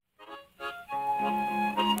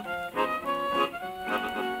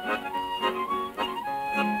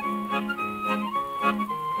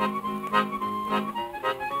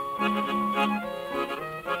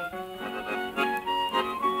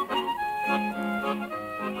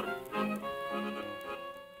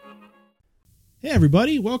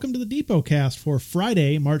everybody, welcome to the DepotCast for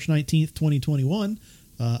Friday, March 19th, 2021.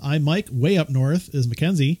 I'm Mike. Way up north is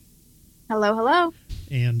Mackenzie. Hello, hello.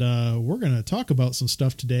 And we're going to talk about some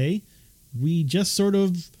stuff today. We just sort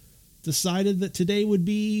of decided that today would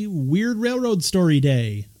be Weird Railroad Story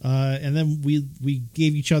Day. And then we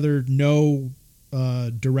gave each other no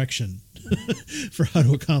direction for how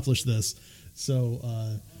to accomplish this.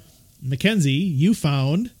 So, Mackenzie, you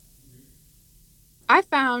found... I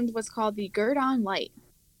found what's called the Gurdon Light.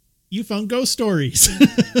 You found ghost stories.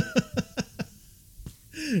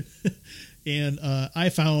 And I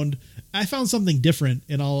found something different,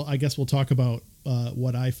 and I guess we'll talk about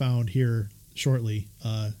what I found here shortly.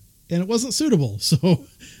 And it wasn't suitable, so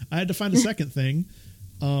I had to find a second thing.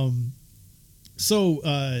 But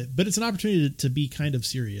it's an opportunity to be kind of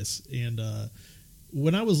serious. And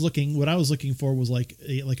when I was looking, what I was looking for was like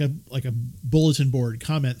a bulletin board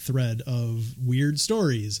comment thread of weird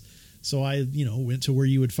stories. So I, went to where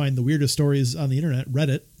you would find the weirdest stories on the internet,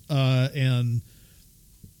 Reddit, and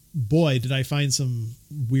boy, did I find some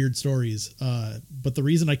weird stories. But the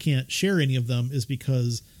reason I can't share any of them is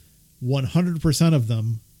because 100% of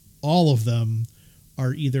them, all of them,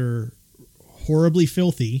 are either horribly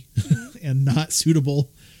filthy and not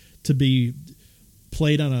suitable to be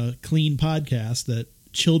played on a clean podcast that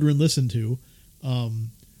children listen to,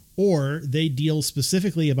 or they deal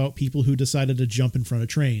specifically about people who decided to jump in front of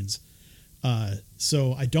trains.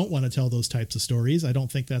 So I don't want to tell those types of stories. I don't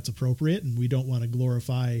think that's appropriate, and we don't want to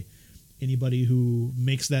glorify anybody who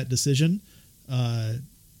makes that decision. But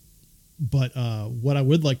what I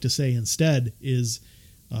would like to say instead is,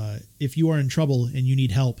 if you are in trouble and you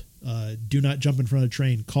need help, do not jump in front of a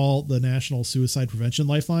train. Call the National Suicide Prevention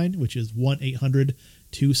Lifeline, which is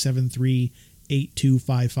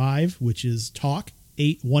 1-800-273-8255, which is TALK,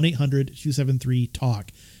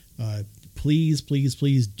 1-800-273-TALK. Please, please,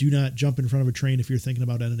 please do not jump in front of a train if you're thinking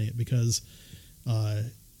about ending it, because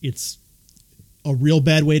it's a real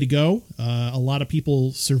bad way to go. A lot of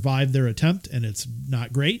people survive their attempt, and it's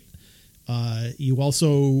not great. You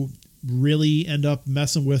also really end up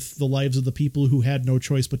messing with the lives of the people who had no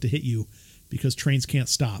choice but to hit you, because trains can't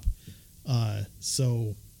stop.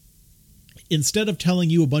 So instead of telling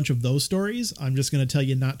you a bunch of those stories, I'm just going to tell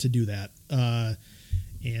you not to do that.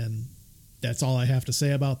 And that's all I have to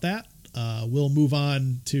say about that. We'll move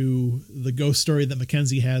on to the ghost story that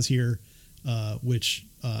Mackenzie has here, which,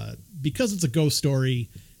 because it's a ghost story,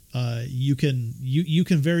 you can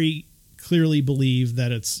very clearly believe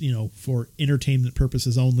that it's, for entertainment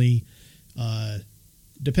purposes only.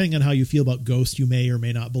 Depending on how you feel about ghosts, you may or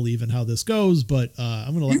may not believe in how this goes, but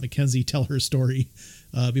I'm going to let Mackenzie tell her story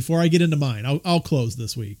before I get into mine. I'll close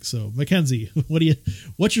this week. So Mackenzie,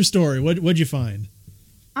 what's your story? What'd you find?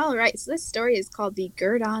 All right, so this story is called the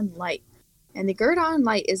Gurdon Light. And the Gurdon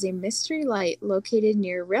Light is a mystery light located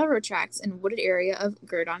near railroad tracks in a wooded area of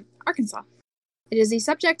Gurdon, Arkansas. It is the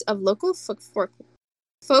subject of local folklore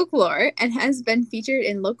and has been featured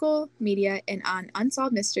in local media and on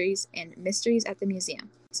Unsolved Mysteries and Mysteries at the Museum.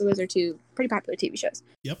 So those are two pretty popular TV shows.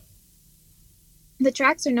 Yep. The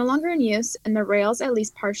tracks are no longer in use, and the rails at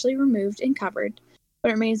least partially removed and covered,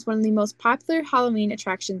 but it remains one of the most popular Halloween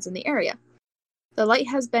attractions in the area. The light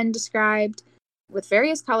has been described with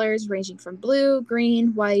various colors ranging from blue,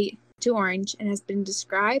 green, white, to orange, and has been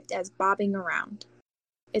described as bobbing around.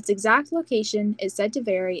 Its exact location is said to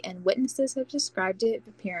vary, and witnesses have described it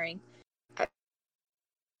appearing at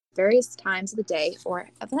various times of the day or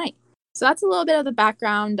of the night. So that's a little bit of the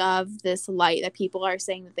background of this light that people are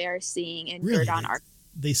saying that they are seeing in Gurdon, Arkansas.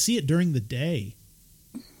 They see it during the day.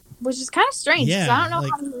 Which is kind of strange, because I don't know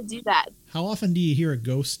how you would do that. How often do you hear a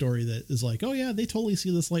ghost story that is like, oh yeah, they totally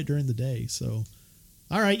see this light during the day? So,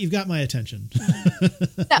 all right, you've got my attention. So,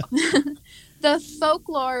 the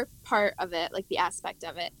folklore part of it, like the aspect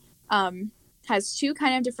of it, has two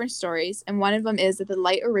kind of different stories. And one of them is that the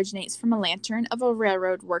light originates from a lantern of a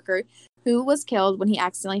railroad worker who was killed when he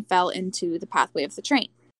accidentally fell into the pathway of the train.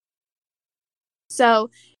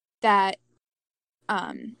 So that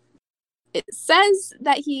it says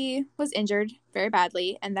that he was injured very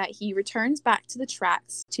badly and that he returns back to the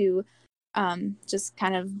tracks to just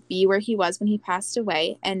kind of be where he was when he passed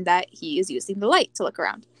away, and that he is using the light to look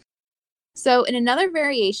around. So in another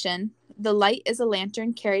variation, the light is a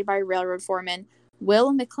lantern carried by railroad foreman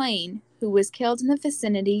Will McLean, who was killed in the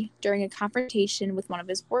vicinity during a confrontation with one of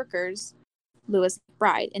his workers, Lewis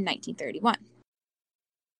McBride, in 1931.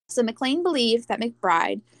 So McLean believed that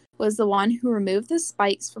McBride was the one who removed the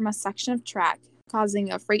spikes from a section of track, causing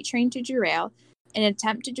a freight train to derail in an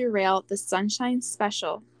attempt to derail the Sunshine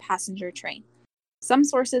Special passenger train. Some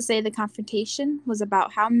sources say the confrontation was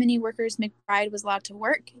about how many workers McBride was allowed to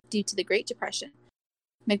work due to the Great Depression,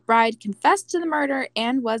 McBride confessed to the murder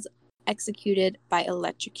and was executed by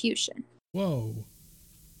electrocution. Whoa.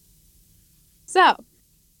 So,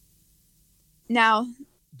 now...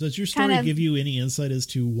 Does your story give you any insight as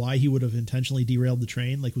to why he would have intentionally derailed the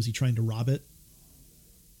train? Like, was he trying to rob it?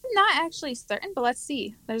 I'm not actually certain, but let's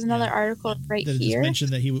see. There's another article right that here. Just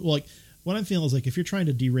mentioned that he would... Well, like, what I'm feeling is, like, if you're trying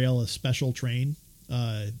to derail a special train,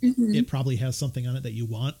 it probably has something on it that you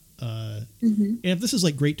want. And if this is,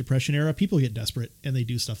 like, Great Depression era, people get desperate, and they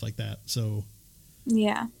do stuff like that, so...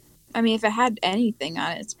 Yeah. I mean, if it had anything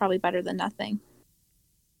on it, it's probably better than nothing.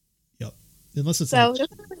 Yep. Unless it's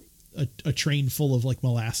a train full of like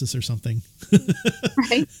molasses or something.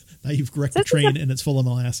 Right. Now you've wrecked the train and it's full of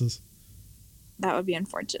molasses. That would be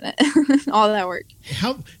unfortunate. All that work.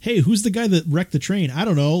 Hey, who's the guy that wrecked the train? I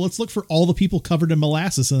don't know. Let's look for all the people covered in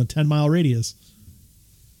molasses in a 10-mile radius.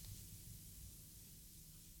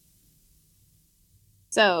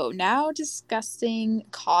 So now discussing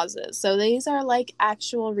causes. So these are like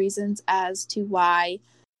actual reasons as to why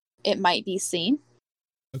it might be seen.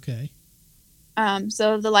 Okay.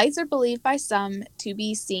 So the lights are believed by some to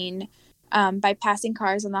be seen by passing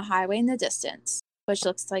cars on the highway in the distance, which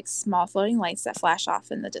looks like small floating lights that flash off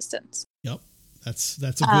in the distance. Yep, that's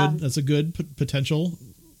a good potential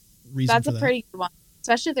reason. That's for a pretty good one,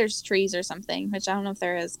 especially if there's trees or something, which I don't know if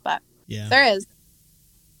there is, but yeah, there is.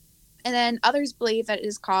 And then others believe that it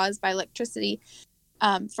is caused by electricity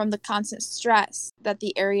from the constant stress that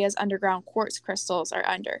the area's underground quartz crystals are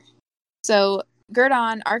under. So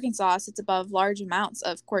Gurdon, Arkansas sits above large amounts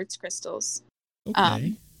of quartz crystals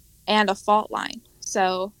and a fault line.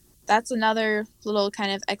 So that's another little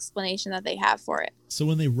kind of explanation that they have for it. So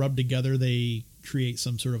when they rub together, they create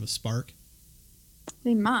some sort of a spark?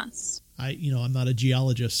 They must. I'm not a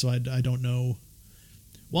geologist, so I don't know.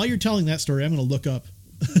 While you're telling that story, I'm going to look up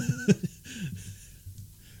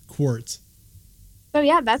quartz. So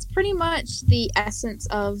yeah, that's pretty much the essence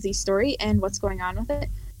of the story and what's going on with it.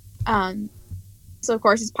 So, of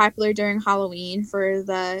course, it's popular during Halloween for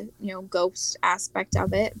the, ghost aspect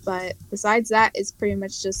of it. But besides that, it's pretty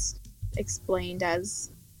much just explained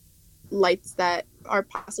as lights that are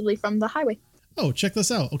possibly from the highway. Oh, check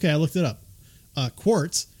this out. Okay, I looked it up.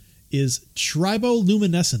 Quartz is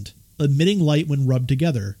triboluminescent, emitting light when rubbed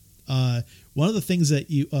together. One of the things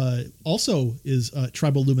that you also is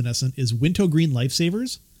triboluminescent is wintergreen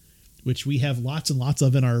lifesavers, which we have lots and lots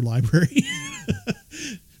of in our library.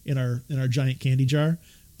 in our giant candy jar,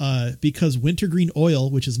 because wintergreen oil,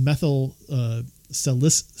 which is methyl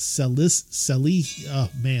salicylate, salicylate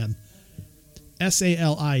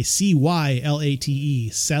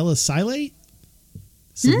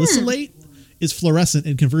is fluorescent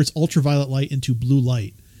and converts ultraviolet light into blue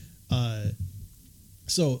light.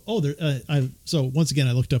 So once again,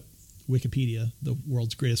 I looked up Wikipedia, the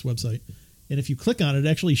world's greatest website, and if you click on it, it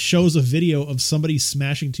actually shows a video of somebody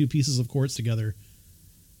smashing two pieces of quartz together.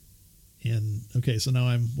 And okay, so now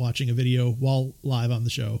I'm watching a video while live on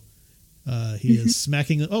the show. He is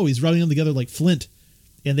smacking. He's rubbing them together like flint,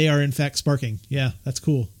 and they are in fact sparking. Yeah, that's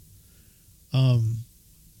cool.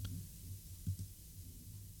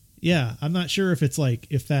 Yeah, I'm not sure if it's like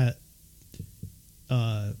if that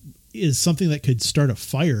is something that could start a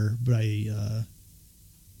fire, but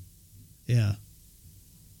yeah,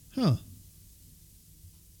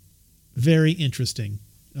 very interesting.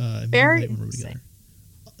 Very interesting.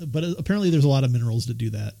 But apparently there's a lot of minerals that do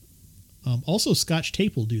that. Also, Scotch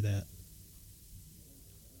tape will do that.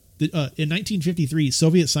 In 1953,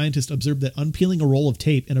 Soviet scientists observed that unpeeling a roll of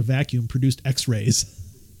tape in a vacuum produced X-rays.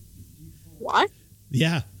 What?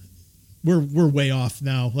 Yeah. We're way off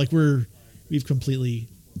now. Like we've completely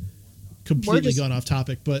gone off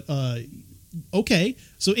topic. But okay.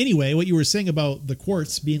 So anyway, what you were saying about the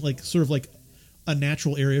quartz being like sort of like a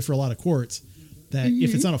natural area for a lot of quartz, that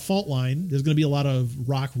if it's on a fault line, there's going to be a lot of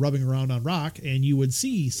rock rubbing around on rock, and you would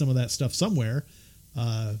see some of that stuff somewhere.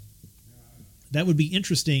 That would be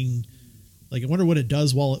interesting. Like, I wonder what it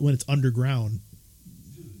does when it's underground.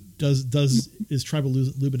 Is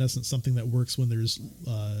triboluminescence something that works when there's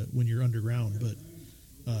when you're underground? But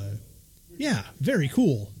yeah, very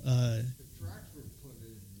cool.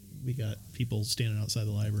 We got people standing outside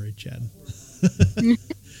the library chatting.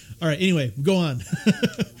 All right. Anyway, go on.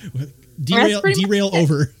 Derail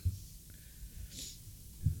over.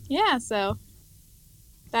 Yeah, so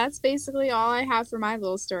that's basically all I have for my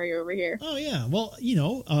little story over here. Oh yeah, well,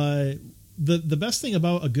 the best thing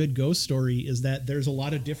about a good ghost story is that there's a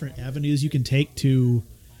lot of different avenues you can take to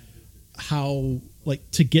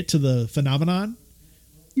to get to the phenomenon.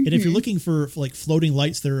 And if you're looking for like floating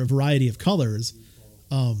lights that are a variety of colors,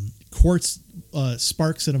 quartz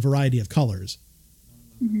sparks in a variety of colors.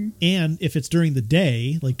 And if it's during the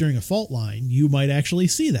day, like during a fault line, you might actually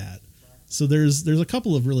see that. So there's a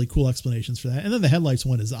couple of really cool explanations for that. And then the headlights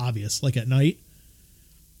one is obvious, like at night.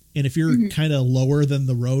 And if you're kind of lower than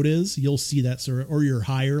the road is, you'll see that sort of, or you're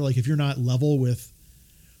higher. Like if you're not level with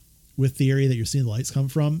the area that you're seeing the lights come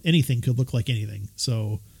from, anything could look like anything.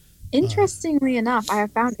 So interestingly enough, I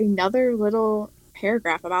have found another little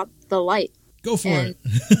paragraph about the light. Go for it.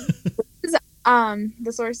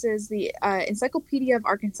 The source is the encyclopedia of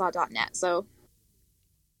Arkansas.net. So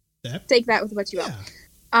take that with what you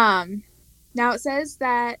will. Now it says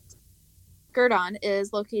that Gurdon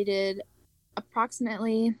is located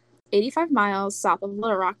approximately 85 miles south of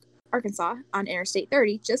Little Rock, Arkansas on Interstate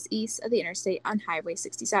 30, just east of the interstate on Highway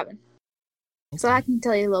 67. Okay. So I can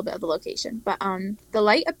tell you a little bit of the location. But the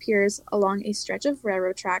light appears along a stretch of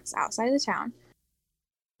railroad tracks outside of the town.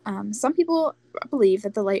 Some people believe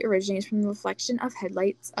that the light originates from the reflection of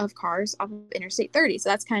headlights of cars off of Interstate 30. So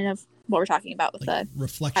that's kind of what we're talking about with like the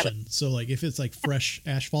reflection. Highway. So like if it's like fresh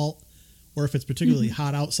asphalt, or if it's particularly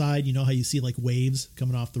hot outside, you know how you see like waves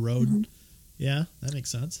coming off the road. Yeah, that makes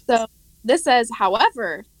sense. So this says,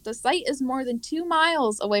 however, the site is more than 2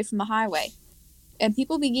 miles away from the highway, and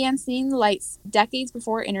people began seeing the lights decades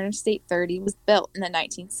before Interstate 30 was built in the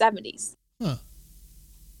 1970s. Huh.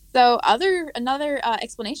 So another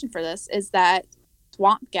explanation for this is that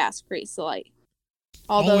swamp gas creates the light.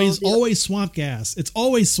 Always swamp gas. It's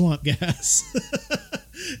always swamp gas.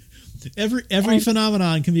 Every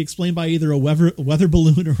phenomenon can be explained by either a weather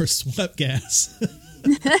balloon or a swamp gas.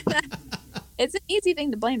 It's an easy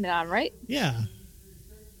thing to blame it on, right? Yeah.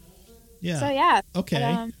 Yeah. So yeah. Okay.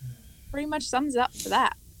 That, pretty much sums it up for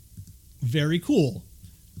that. Very cool.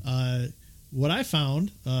 What I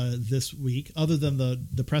found this week, other than the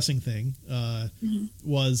depressing thing,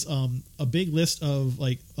 was a big list of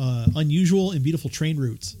like unusual and beautiful train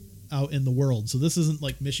routes out in the world. So this isn't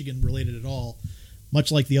like Michigan related at all,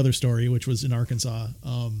 much like the other story, which was in Arkansas.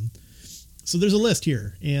 So there's a list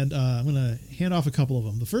here, and I'm going to hand off a couple of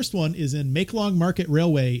them. The first one is in Makelong Market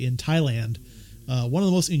Railway in Thailand. One of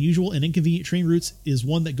the most unusual and inconvenient train routes is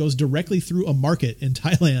one that goes directly through a market in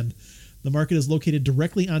Thailand. The market is located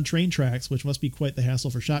directly on train tracks, which must be quite the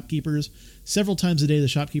hassle for shopkeepers. Several times a day, the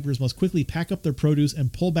shopkeepers must quickly pack up their produce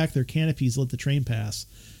and pull back their canopies to let the train pass,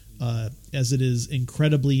 as it is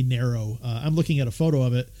incredibly narrow. I'm looking at a photo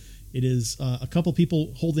of it. It is a couple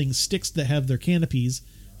people holding sticks that have their canopies,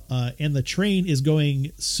 and the train is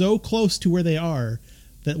going so close to where they are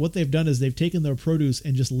that what they've done is they've taken their produce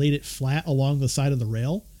and just laid it flat along the side of the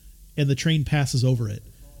rail, and the train passes over it.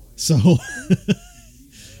 So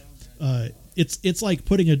it's like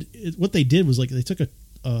putting what they did was like they took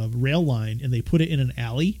a rail line and they put it in an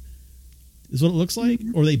alley, is what it looks like,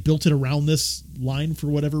 or they built it around this line for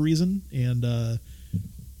whatever reason. And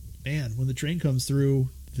man, when the train comes through,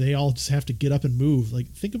 they all just have to get up and move. Like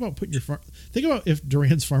think about if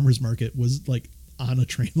Durand's Farmers Market was like on a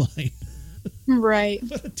train line. Right.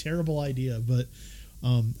 What a terrible idea. But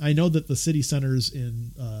I know that the city centers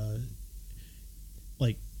in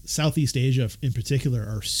like Southeast Asia in particular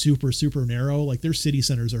are super, super narrow. Like their city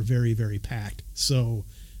centers are very, very packed. So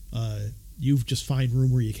you just find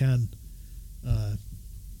room where you can.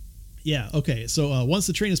 Yeah. Okay. So once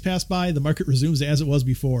the train has passed by, the market resumes as it was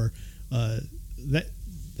before.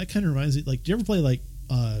 That kind of reminds me, like, do you ever play like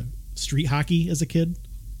street hockey as a kid?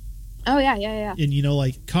 Oh yeah. And you know,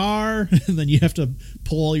 like car, and then you have to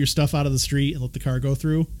pull all your stuff out of the street and let the car go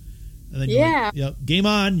through. And then yep, game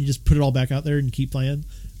on. You just put it all back out there and keep playing.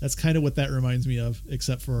 That's kind of what that reminds me of,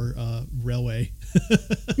 except for railway.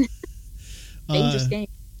 Dangerous game.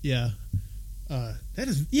 Yeah. That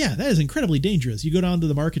is incredibly dangerous. You go down to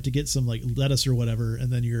the market to get some like lettuce or whatever,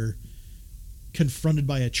 and then you're confronted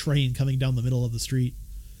by a train coming down the middle of the street.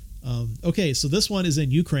 Okay, so this one is in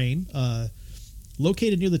Ukraine.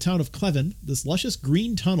 Located near the town of Klevin, this luscious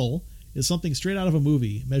green tunnel is something straight out of a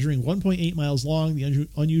movie, measuring 1.8 miles long. The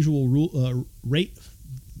unusual rate...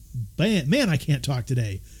 Man, I can't talk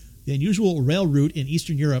today. The unusual rail route in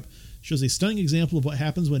Eastern Europe shows a stunning example of what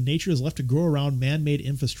happens when nature is left to grow around man-made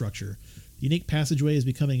infrastructure. The unique passageway is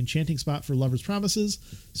becoming an enchanting spot for lovers' promises,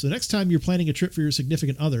 so next time you're planning a trip for your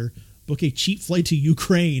significant other, book a cheap flight to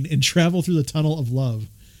Ukraine and travel through the Tunnel of Love.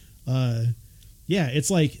 Yeah,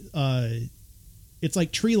 it's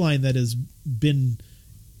like tree line that has been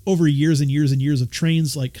over years and years and years of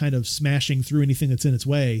trains like kind of smashing through anything that's in its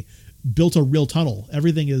way, built a real tunnel.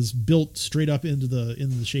 Everything is built straight up into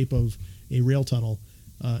the shape of a rail tunnel,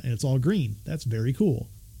 and it's all green. That's very cool.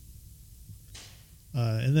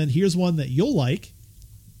 And then here's one that you'll like: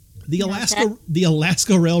 the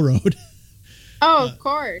Alaska Railroad. Oh, of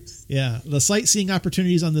course. Yeah, the sightseeing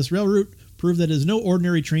opportunities on this rail route prove that it is no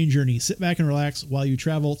ordinary train journey. Sit back and relax while you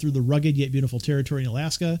travel through the rugged yet beautiful territory in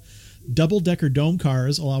Alaska. Double-decker dome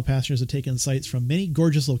cars allow passengers to take in sights from many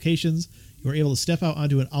gorgeous locations. You are able to step out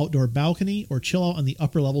onto an outdoor balcony or chill out on the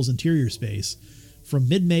upper level's interior space. From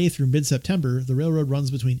mid-May through mid-September, the railroad runs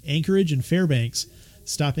between Anchorage and Fairbanks,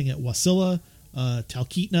 stopping at Wasilla,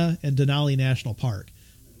 Talkeetna, and Denali National Park.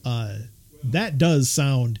 That does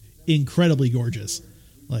sound incredibly gorgeous.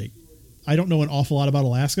 Like, I don't know an awful lot about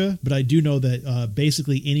Alaska, but I do know that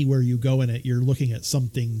basically anywhere you go in it, you're looking at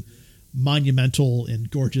something monumental and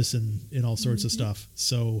gorgeous and all sorts of stuff.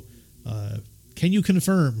 So can you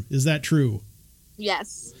confirm, is that true?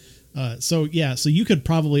 Yes. So you could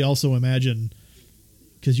probably also imagine,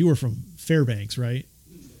 because you were from Fairbanks, right?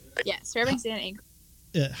 Yes, Fairbanks and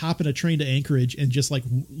Anchorage. Hopping a train to Anchorage and just like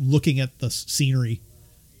looking at the scenery.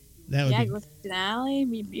 That would go through Denali,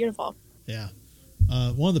 be beautiful. Yeah.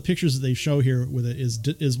 One of the pictures that they show here with it is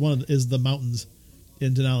the mountains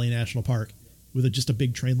in Denali National Park with just a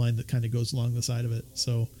big train line that kind of goes along the side of it.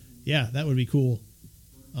 So yeah, that would be cool.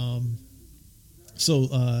 So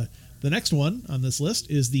the next one on this list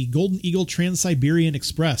is the Golden Eagle Trans-Siberian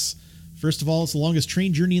Express. First of all, it's the longest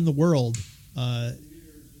train journey in the world.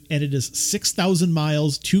 And it is 6,000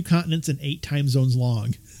 miles, 2 continents, and 8 time zones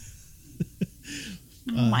long.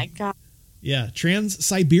 Oh my God. Yeah.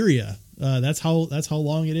 Trans-Siberia. That's how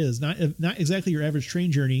long it is. Not exactly your average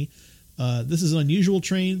train journey. This is an unusual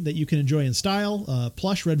train that you can enjoy in style.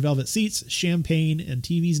 Plush red velvet seats, champagne, and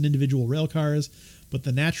TVs and individual rail cars. But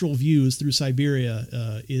the natural views through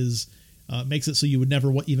Siberia makes it so you would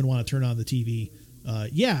never even want to turn on the TV.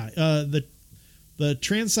 The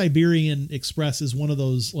Trans-Siberian Express is one of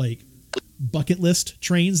those like bucket list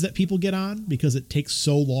trains that people get on because it takes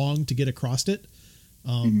so long to get across it.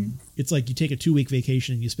 It's like you take a 2-week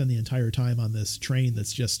vacation and you spend the entire time on this train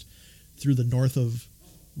that's just through the north of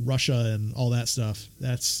Russia and all that stuff.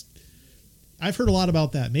 I've heard a lot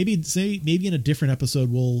about that. Maybe in a different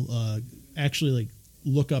episode we'll actually like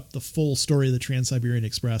look up the full story of the Trans-Siberian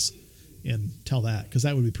Express and tell that, because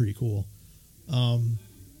that would be pretty cool.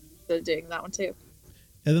 Doing that one too.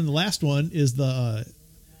 And then the last one is the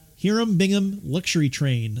Hiram Bingham Luxury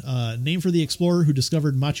Train, named for the explorer who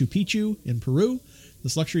discovered Machu Picchu in Peru.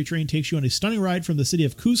 This luxury train takes you on a stunning ride from the city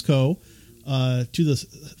of Cuzco to the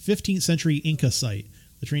 15th century Inca site.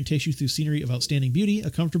 The train takes you through scenery of outstanding beauty, a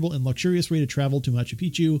comfortable and luxurious way to travel to Machu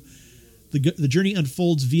Picchu. The journey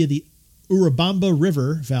unfolds via the Urubamba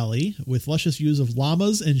River Valley with luscious views of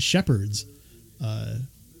llamas and shepherds. Have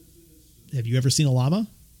you ever seen a llama?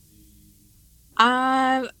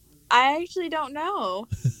 I actually don't know.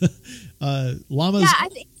 Llamas. Yeah, I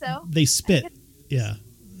think so. They spit. Yeah.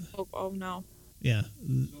 Oh no. Yeah.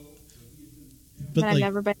 But I've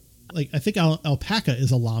never been. Like, I think alpaca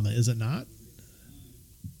is a llama, is it not?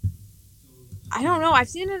 I don't know. I've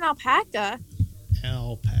seen an alpaca.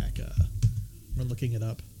 Alpaca. We're looking it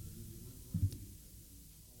up.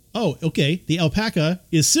 Oh, okay. The alpaca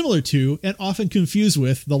is similar to and often confused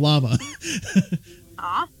with the llama.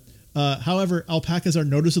 However, alpacas are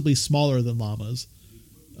noticeably smaller than llamas.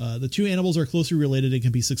 The two animals are closely related and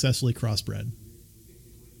can be successfully crossbred.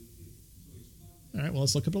 All right, well,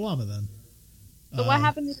 let's look up a llama then. So what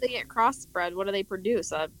happens if they get crossbred? What do they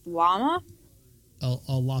produce? A llama? A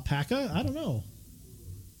alpaca? I don't know.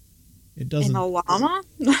 It doesn't. A llama?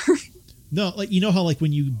 No, like, you know how like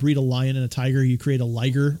when you breed a lion and a tiger, you create a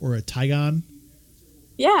liger or a tigon?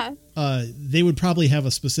 Yeah. They would probably have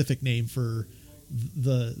a specific name for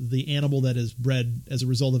the animal that is bred as a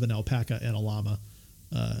result of an alpaca and a llama.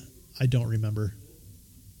 I don't remember.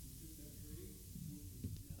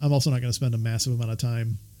 I'm also not going to spend a massive amount of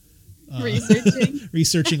time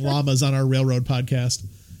researching llamas on our railroad podcast.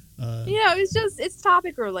 It's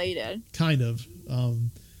topic related. Kind of.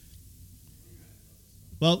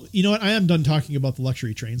 Well, you know what? I am done talking about the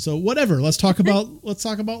luxury train. So whatever. Let's talk about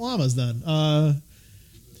llamas then.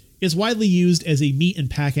 It's widely used as a meat and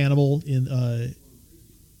pack animal in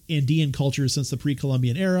Andean cultures since the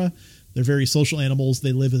pre-Columbian era. They're very social animals.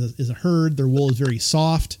 They live as a herd. Their wool is very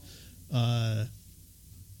soft.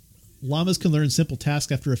 Llamas can learn simple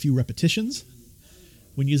tasks after a few repetitions.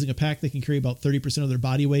 When using a pack, they can carry about 30% of their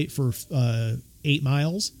body weight for 8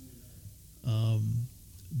 miles.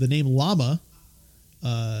 The name llama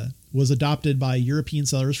was adopted by European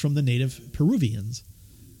settlers from the native Peruvians.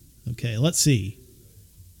 Okay, let's see.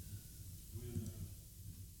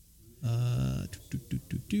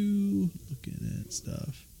 Looking at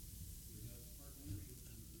stuff.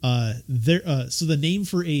 So the name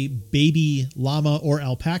for a baby llama or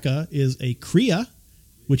alpaca is a cría,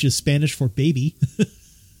 which is Spanish for baby.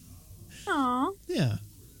 Aww. Yeah.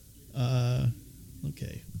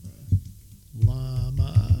 Okay.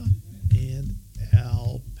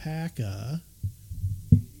 alpaca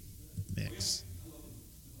mix.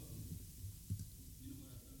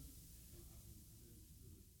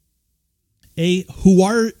 A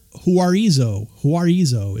Huarizo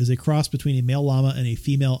is a cross between a male llama and a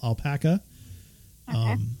female alpaca.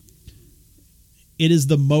 Okay. It is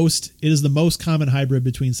the most common hybrid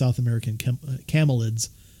between South American camelids.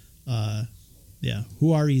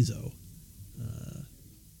 Huarizo.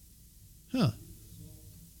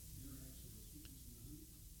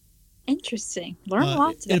 Interesting. Learn a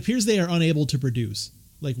lot today. It appears they are unable to produce.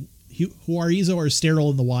 Like Huarizo are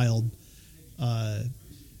sterile in the wild.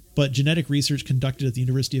 But genetic research conducted at the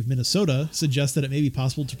University of Minnesota suggests that it may be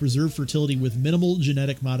possible to preserve fertility with minimal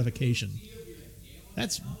genetic modification.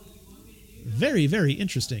 That's very, very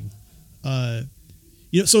interesting. So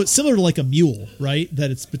it's similar to like a mule, right?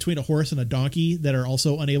 That it's between a horse and a donkey that are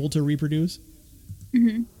also unable to reproduce.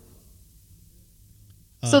 Mm-hmm.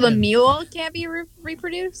 So the mule can't be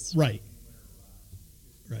reproduced? Right.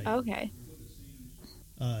 Okay.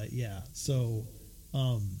 So,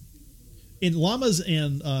 in llamas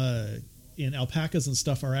and alpacas and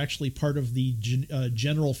stuff are actually part of the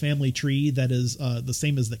general family tree that is the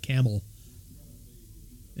same as the camel.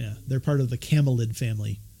 Yeah, they're part of the camelid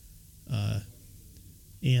family.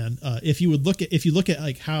 And if you look at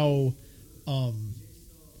like how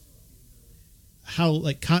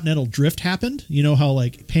like continental drift happened, you know how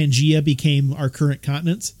like Pangea became our current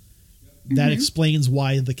continents. That explains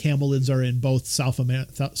why the camelids are in both South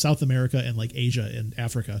America and like Asia and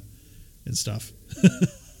Africa and stuff.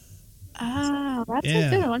 That's a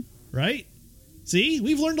good one. Right? See,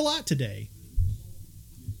 we've learned a lot today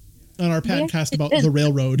on our podcast about the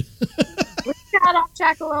railroad. We got off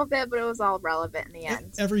track a little bit, but it was all relevant in the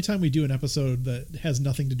end. Every time we do an episode that has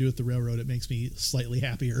nothing to do with the railroad, it makes me slightly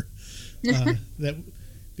happier.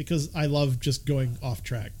 Because I love just going off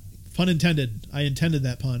track. Pun intended. I intended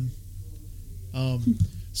that pun.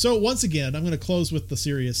 So once again, I'm going to close with the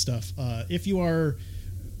serious stuff. If you are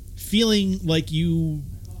feeling like you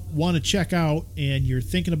want to check out and you're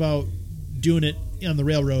thinking about doing it on the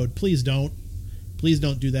railroad, please don't. Please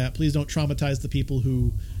don't do that. Please don't traumatize the people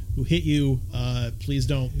who hit you. Please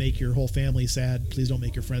don't make your whole family sad. Please don't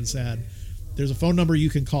make your friends sad. There's a phone number you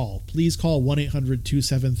can call. Please call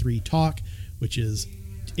 1-800-273-TALK, which is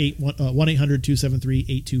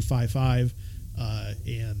 1-800-273-8255.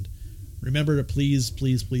 And remember to please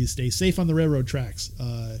stay safe on the railroad tracks,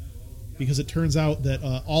 because it turns out that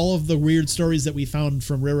all of the weird stories that we found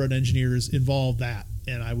from railroad engineers involve that,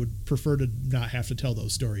 and I would prefer to not have to tell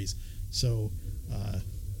those stories. So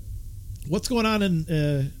what's going on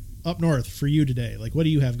in up north for you today? Like, what do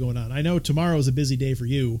you have going on? I know tomorrow's a busy day for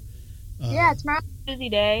you. Yeah, tomorrow's a busy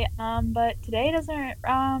day, but today doesn't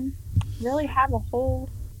really have a whole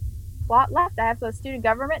lot left. I have the student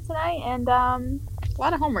government tonight and a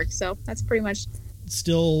lot of homework, so that's pretty much...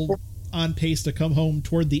 Still on pace to come home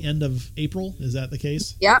toward the end of April? Is that the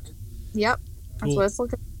case? Yep. That's cool. what it's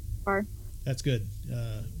looking for. That's good,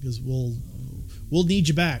 because we'll need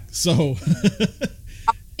you back, so...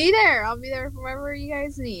 I'll be there for whatever you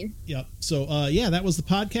guys need. Yep. So, that was the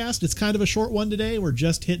podcast. It's kind of a short one today. We're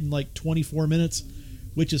just hitting like 24 minutes,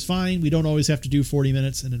 which is fine. We don't always have to do 40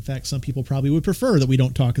 minutes. And in fact, some people probably would prefer that we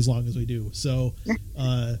don't talk as long as we do. So,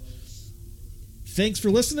 thanks for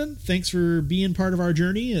listening. Thanks for being part of our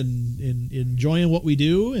journey and enjoying what we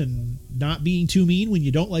do and not being too mean when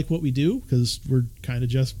you don't like what we do, because we're kind of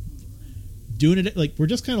just doing it. Like, we're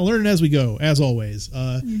just kind of learning as we go, as always.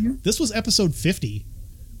 This was episode 50.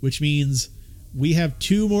 Which means we have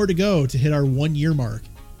 2 more to go to hit our 1 year mark.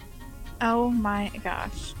 Oh my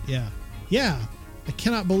gosh. Yeah. I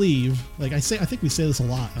cannot believe, like I think we say this a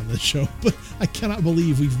lot on this show, but I cannot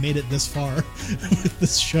believe we've made it this far with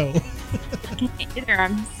this show. Either.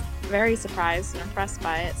 I'm very surprised and impressed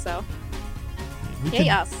by it. So, yay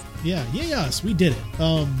us. Yeah, yay us. We did it.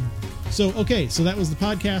 So that was the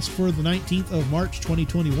podcast for the 19th of March,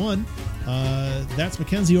 2021. That's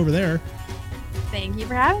Mackenzie over there. Thank you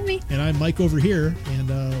for having me. And I'm Mike over here, and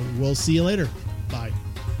we'll see you later.